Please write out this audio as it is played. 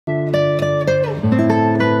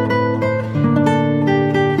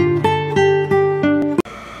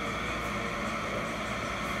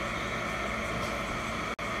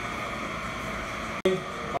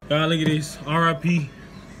look at this. R.I.P.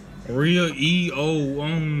 Real E.O. I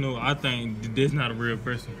don't know. I think that's not a real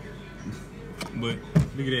person. But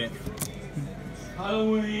look at that.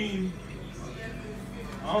 Halloween.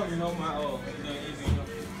 I don't even know my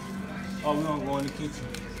oh, we're gonna go in the kitchen.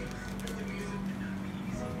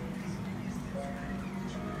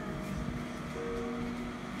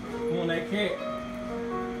 Come on, that cat.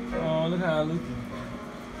 Oh, look how I look.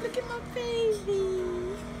 Look at my baby.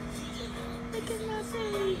 Look at my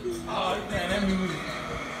baby. Oh, man, that music.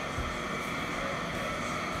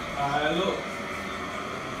 Alright, look.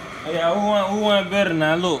 Yeah, who want better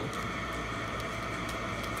now? Look.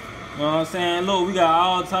 You know what I'm saying? Look, we got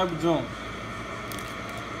all type of junk.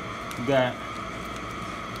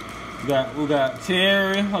 We got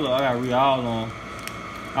cherry. Hold on, I gotta read all on.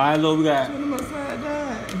 Alright, look, we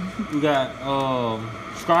got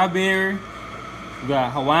strawberry. We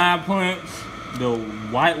got Hawaiian punch, the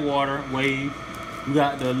white water wave. We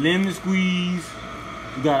got the lemon squeeze.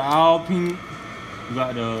 We got all pink. We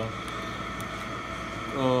got the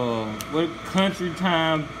what country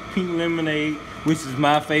time pink lemonade, which is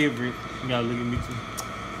my favorite. You gotta look at me too.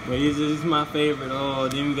 But it's my favorite.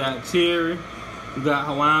 Then we got cherry. We got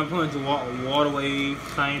Hawaiian punch, water wave,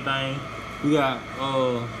 same thing. We got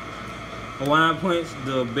Hawaiian punch,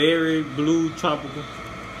 the berry blue tropical,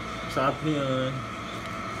 tropian.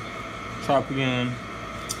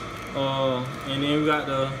 And then we got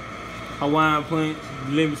the Hawaiian punch,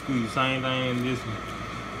 lemon squeeze, same thing in this one.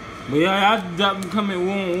 But yeah, y'all comment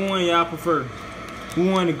one y'all prefer.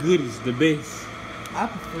 Who one of the goodies, the best? I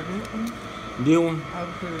prefer that one. That one? I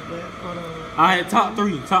prefer that. I had top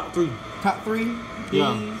three. Top three? These,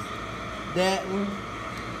 yeah. That one,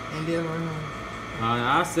 and then right here.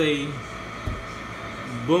 I say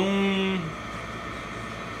boom,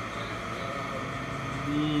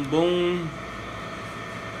 boom,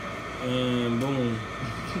 and boom.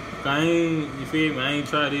 You feel me? I ain't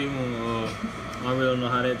tried this one. I really don't know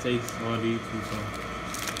how that tastes, all these two, so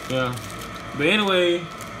yeah. But anyway,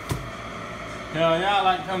 hell, y'all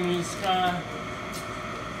like coming in the sky.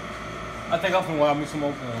 I think I'm finna wild me some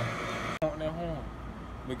more porn. On that horn.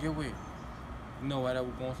 But get what? You know why that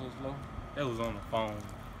was going so slow? That was on the phone.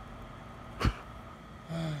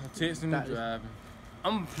 Texting and driving.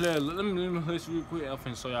 I'm gonna play. Let me hush real quick. I'm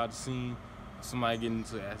finna show y'all the scene. Somebody getting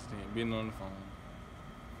into an accident, being on the phone.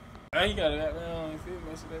 Hey, you gotta get down. You feel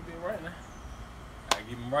me? So that be right now. I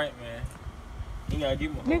get him right, man. You gotta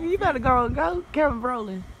get my. Nigga, you better go. Camera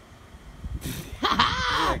rolling.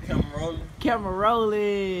 Yeah, camera rolling. Camera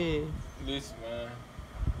rolling. Listen, man.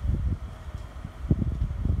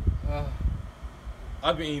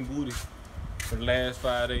 I've been eating booty for the last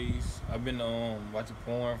 5 days. I've been watching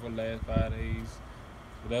porn for the last 5 days.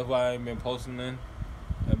 So that's why I ain't been posting nothing.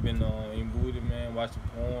 I've been eating booty, man, watching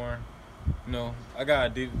porn. You know, I got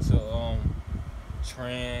addicted to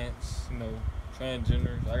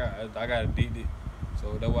transgenders. I got addicted.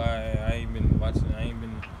 So that's why I ain't been watching. I ain't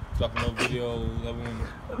been dropping no videos. I've been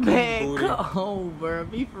man, come on, bro.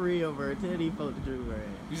 Be for real, bro. Tell these folk the truth, bro.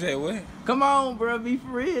 You say what? Come on, bro. Be for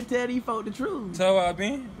real. Tell these folk the truth. Tell where I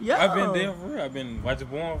been? Yeah. I've been there for real. I've been watching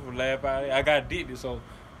porn for the last 5 days. I got addicted, so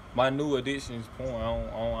my new addiction is porn.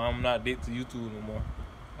 I'm not addicted to YouTube no more.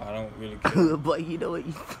 I don't really care. But you know what?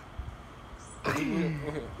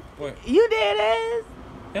 What? You dead ass?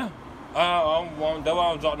 Yeah. That's why I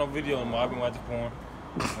don't drop no video no more. I've been watching porn.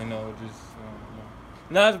 You know, just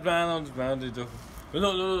no, I'm just joking. But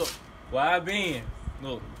look. Where I been?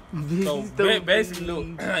 Look. So basically,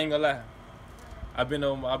 look, I ain't gonna lie. I've been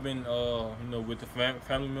you know, with the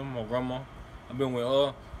family member, my grandma. I've been with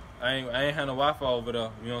her. I ain't had no Wi-Fi over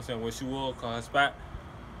there. You know what I'm saying? Where she was, cause her spot.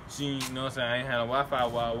 She, you know what I'm saying? I ain't had no Wi-Fi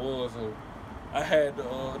where I was, so I had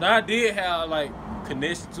now I did have like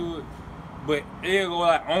connection to it, but it'll go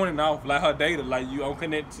like on and off, like her data, like I'm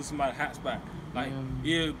connected to somebody's hotspot. Like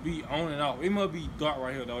it'll be on and off. It must be dark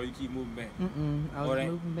right here though. You keep moving back. I was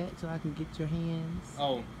moving back so I can get your hands.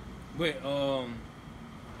 Oh, but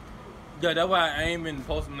yeah, that's why I ain't been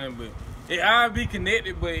posting nothing. But I be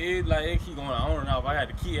connected, but it keep going on and off. I had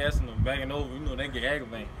to keep asking them back and over. You know, they get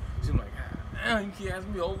aggravating. She's like, damn, you keep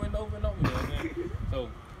asking me over and over and over. You know what I'm saying? So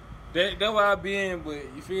that's why I been. But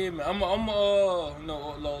you feel me? I'm you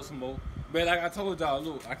know, upload some more. But like I told y'all,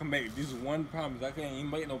 look, I can make this one promise. I can't even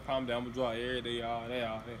make no promise that I'm gonna draw every day, all that.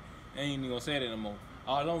 I ain't even gonna say that no more.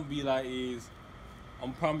 All I'm gonna be like is,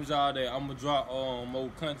 I'm promise y'all that I'm gonna drop more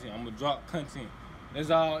content. I'm gonna drop content. That's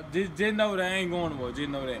all. Just know that I ain't going nowhere. Just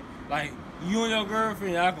know that. Like, you and your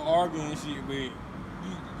girlfriend, y'all can argue and shit, but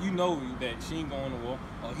you know that she ain't going nowhere,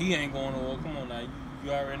 or he ain't going nowhere. Come on now,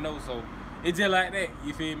 you already know. So it's just like that.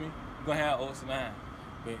 You feel me? We're gonna have ups and downs.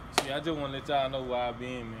 But see, I just wanna let y'all know where I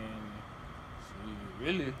been, man.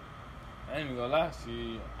 really, I ain't even gonna lie,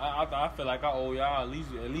 shit. I feel like I owe y'all at least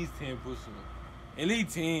 10 push-ups. At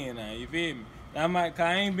least 10 now, you feel me? Now, cause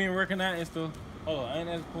I ain't been working out and stuff. Oh, ain't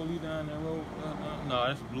that the police down that road? No,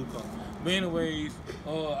 that's a blue car. But anyways,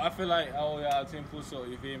 I feel like I owe y'all 10 push-ups,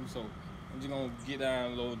 you feel me? So I'm just gonna get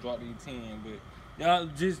down low, drop these 10. But y'all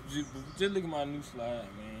just look at my new slide,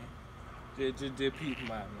 man. Just peep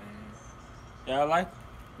them out, man. Y'all like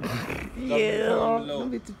it? Yeah, them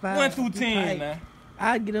bitches 1 through 10 now.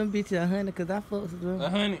 I'll get them bitches 100 because I fucks with them.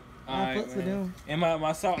 100? I fucks with them. And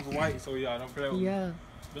my socks white, so y'all don't play with me. Yeah.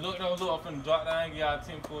 But look, I'm finna drop down and get y'all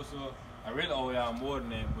 10 push-ups. I really owe y'all more than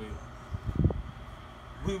that,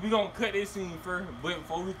 but we gonna cut this scene first, but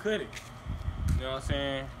before we cut it, you know what I'm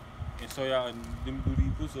saying? And so y'all do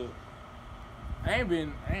these push-ups.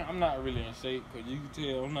 I'm not really in shape, cause you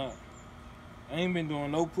can tell I ain't been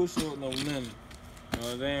doing no push-ups, no nothing. You know what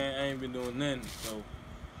I'm saying? I ain't been doing nothing, so, you know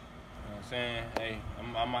what I'm saying? Hey,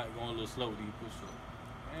 I might go a little slow with these push-ups.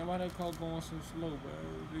 Man, why that car going so slow,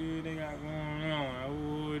 bro? Yeah, they got going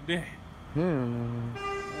on. What that?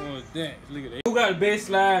 What's that? Look at that. Who got the best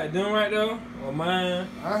slide? Them right there? Or mine?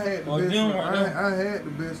 I had the best slide. Right I had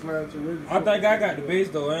the best slide to really. I think I got the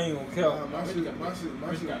best though. I ain't gonna count. My shit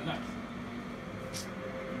got nice.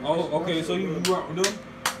 Oh, okay. So you rock with them?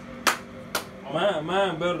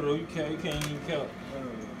 Mine better though. You can't even count.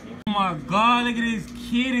 Oh my God! Look at this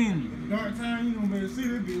kidding. Dark time, you gonna better see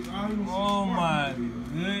this bitch. Oh my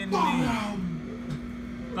goodness.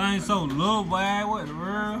 Thing so low, boy. What the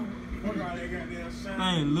world? Look how they got that shine.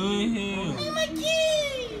 Thing low as hell. Oh my God.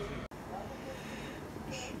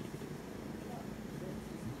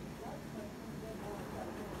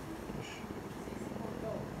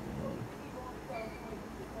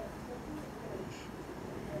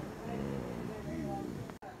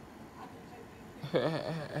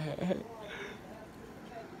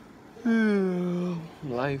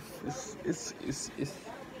 Life is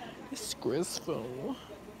stressful.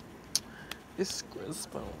 It's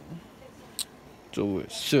stressful. Do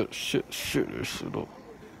it. Shut this shit up.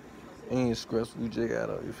 Ain't stressful. You just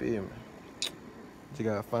gotta, you feel me? You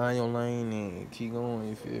gotta find your lane and keep going.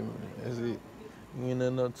 You feel me? That's it. You ain't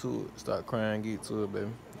nothing up to it. Stop crying. Get to it,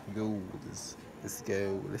 baby. Go. Let's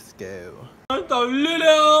go. I'm so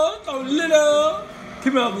little.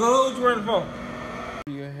 Come here, bro. What you running for?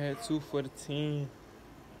 You had 2 for the team.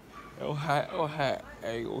 Oh hot.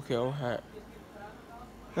 Hey, okay, oh hot.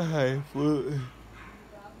 Hey, foot.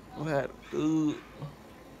 Oh hot.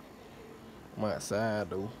 I'm outside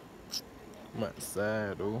though.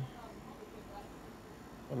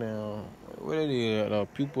 Now, what it is?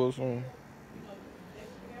 People or something?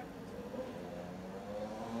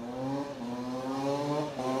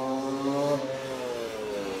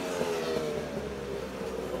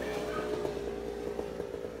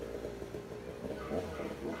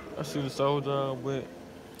 I should have sold y'all, but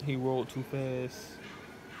he rolled too fast.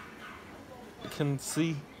 I couldn't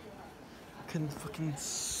fucking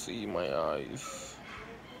see my eyes.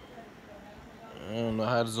 I don't know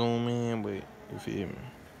how to zoom in, but you feel me?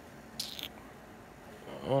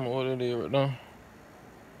 I don't know what it is right now.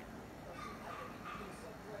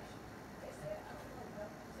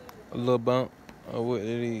 A little bump of what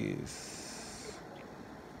it is.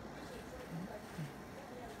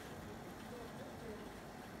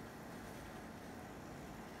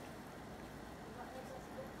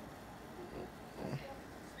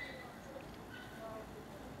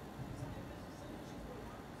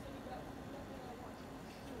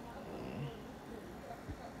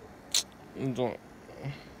 Don't.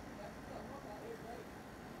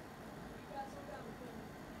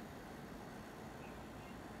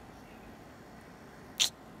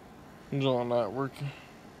 Don't not working.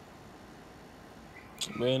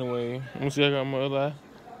 But anyway, let me see. I got my other eye.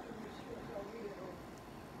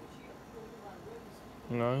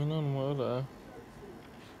 No, ain't none of my other eye.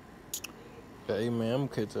 Hey man, I'm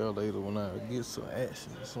gonna catch y'all later when I get some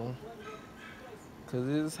action or something. Cause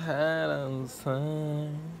it's hot outside.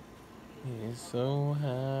 It's so hot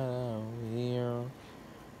out here.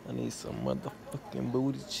 I need some motherfucking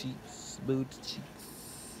booty cheeks.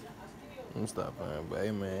 I'm stopping, but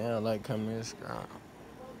hey man, I don't like coming in this car.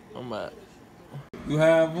 I'm out. You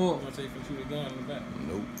have what? I'm gonna take you to the gun in the back.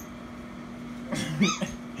 Nope.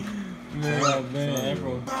 Man,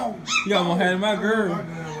 bro. You got more hair than my girl.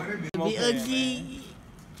 Be ugly.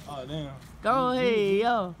 Oh damn. Go ahead,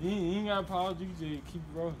 yo. You ain't gotta pause. You can just keep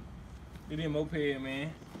it rolling. It ain't moped,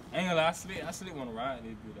 man. I ain't gonna lie, I sleep on the ride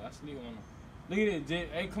this bitch. I sleep on the. Look at that jet.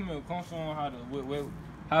 Hey, come here. Come show them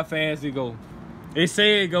how fast it go. They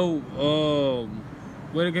say it go.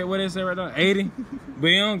 What they say right now? 80. But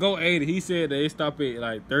it don't go 80. He said that it stop at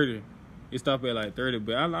like 30. It stopped at like 30,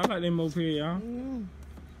 but I like that moped, y'all.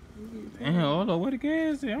 Damn, hold on, where the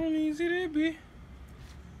gas at? I don't even see that bitch.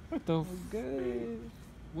 What the Good.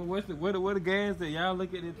 Where the gas at? Y'all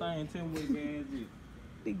look at this thing and tell me where the gas is.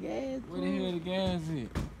 The gas. Where the hell the gas is?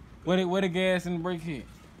 Where the gas in the brake hit?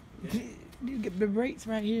 You get the brakes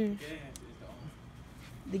right here.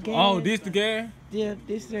 The gas. Oh, this the gas? Yeah,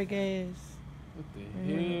 this is their gas. What the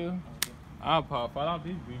hell? I'll pop out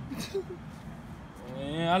this bitch.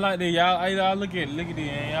 Man, I like that, y'all. Look at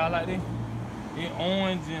this, y'all like that? It's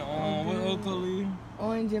orange and what other color is?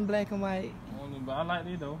 Orange and black and white. But I like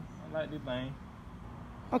this though. I like this thing.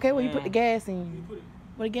 Okay, well you put the gas in.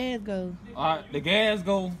 Where the gas go? Alright, the gas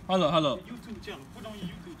go. Hold up. YouTube channel. Put on your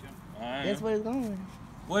YouTube channel. Alright. That's where it's going.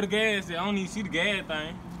 Where the gas is? I don't even see the gas thing.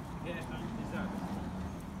 Gas thing. Exactly.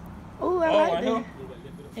 Oh, I Oh, like right that. here.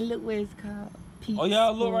 And look what it's called. Peace. Oh,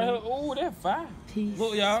 y'all look right here. Oh, that's fire. Peace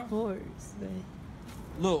Look, y'all. Sports.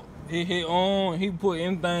 Look, he on. He put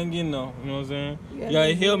anything in there. You know what I'm saying? Yeah, Yeah,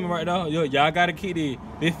 he helped me right there. Yo, y'all gotta keep it.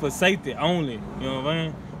 This for safety only. You know what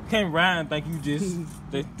I'm saying? You can't ride and think you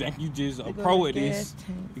just a pro at this.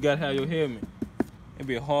 You gotta have your helmet. It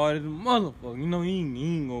be hard as a motherfucker. You know, he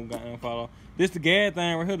ain't gonna goddamn fall off. This the gas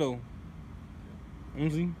thing right here though. Let me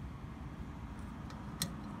see.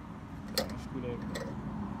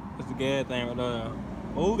 That's the gas thing right there.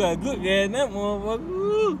 Oh, we got good gas in that motherfucker.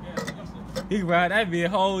 Woo. He can ride that bitch a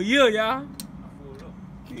whole year, y'all.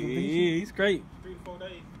 Yeah, he's straight. 3 to 4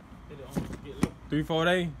 days. Get low. 3-4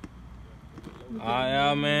 days. Alright,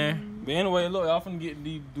 y'all, man. But anyway, look, y'all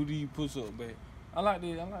finna do these push-ups, but I like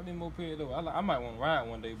this moped though. I might want to ride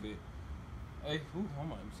one day, but hey, I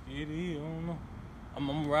might be scared of it. I don't know. I'm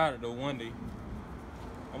gonna ride it though one day.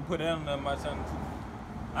 I'm gonna put that on my channel too.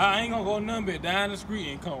 I ain't gonna go nothing but down the street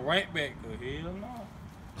and come right back. Cause hell no,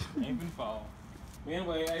 ain't finna fall. But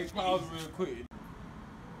anyway, hey, pause real quick.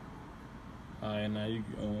 Alright, now you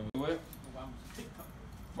what?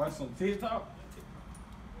 Watch some TikTok.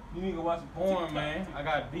 You need to watch some porn, man. I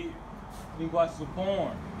got deep. You need to watch some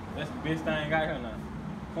porn. That's the best thing I got here now.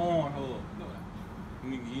 Porn hub. You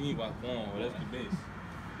need to watch porn, but that's the best.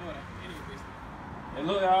 Hey,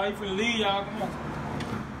 look, y'all, you finna leave, y'all. Come on.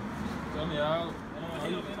 Tell y'all.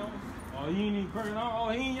 Oh, you ain't even curtain on.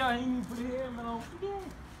 Oh, he ain't even put his helmet on. What you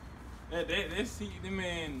doing? That's the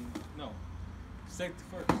man. No. Safety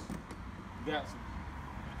first. You got some.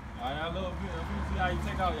 Alright, I love you. I'm gonna see how you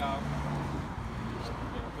take out, y'all.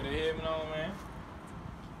 Put the helmet on, man.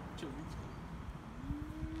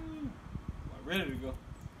 Ready to go.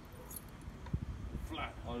 Fly.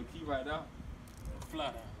 Oh, the key right now. Fly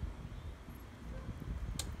down.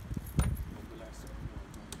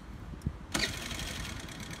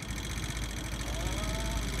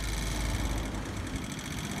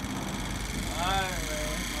 Alright, man.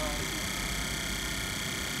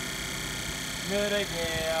 Smell that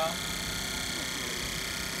gal.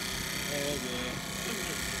 Yeah.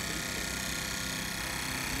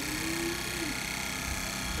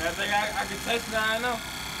 I think I can touch now, I know.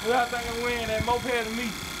 Who y'all think I'm winning that moped to me?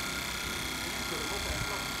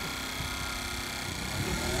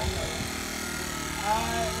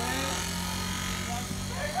 Alright, man.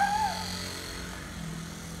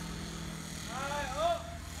 Alright, up.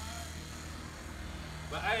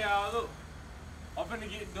 But hey, y'all, look. I'm finna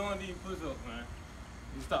get doing these push-ups, man.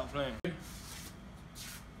 You stop playing.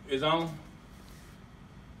 It's on.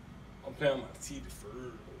 I'm playing my teeth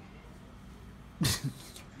deferred.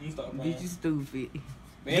 Bitch, you stupid.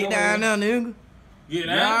 Man, Get down there, nigga. Get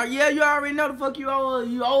down? Yeah, you already know the fuck you owe us.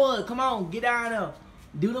 You owe us. Come on, get down there.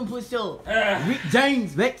 Do them push-ups. Rick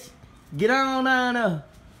James, bitch. Get on down there.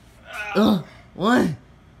 1,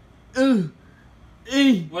 2,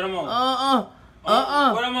 3. What I'm on?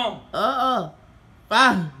 What I'm on?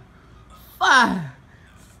 5,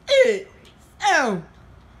 8, 7,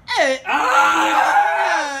 8,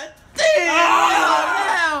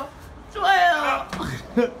 10, 12.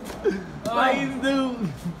 Please, dude.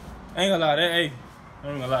 I ain't gonna lie, that, hey. I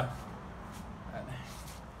ain't gonna lie.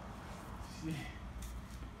 Shit.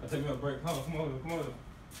 I'll take me a break. Hold on, come over.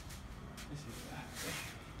 This shit.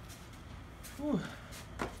 Whew.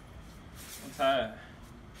 I'm tired.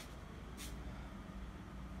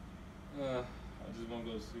 I just wanna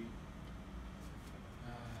go to sleep.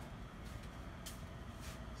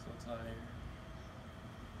 So tired.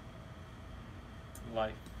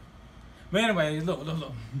 Life. But anyway, look.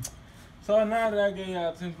 So now that I gave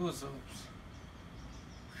y'all 10 push-ups,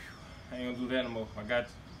 I ain't gonna do that no more. I got you.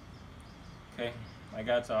 Okay? I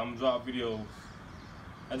got y'all. I'm gonna drop videos.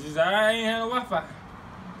 I ain't had no Wi-Fi.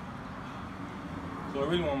 So it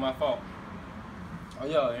really wasn't my fault. Oh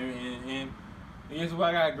yeah, and guess what?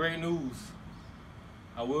 I got great news.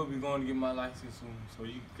 I will be going to get my license soon, so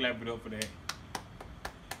you can clap it up for that.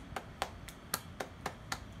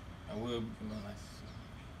 I will be getting my license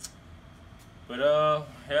soon. But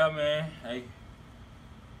yeah, man, hey,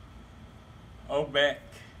 I'm back.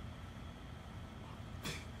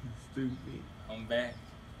 Stupid. I'm back.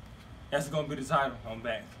 That's gonna be the title. I'm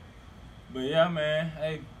back. But yeah, man,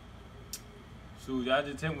 hey, shoot, y'all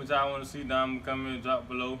just tell me what y'all want to see down in the comment, drop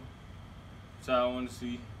below. What y'all want to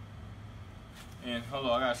see. And hold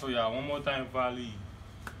on, I gotta show y'all one more thing before I leave.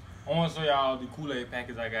 I want to show y'all the Kool-Aid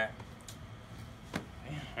package I got.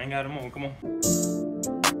 Damn, I ain't got them on. Come on.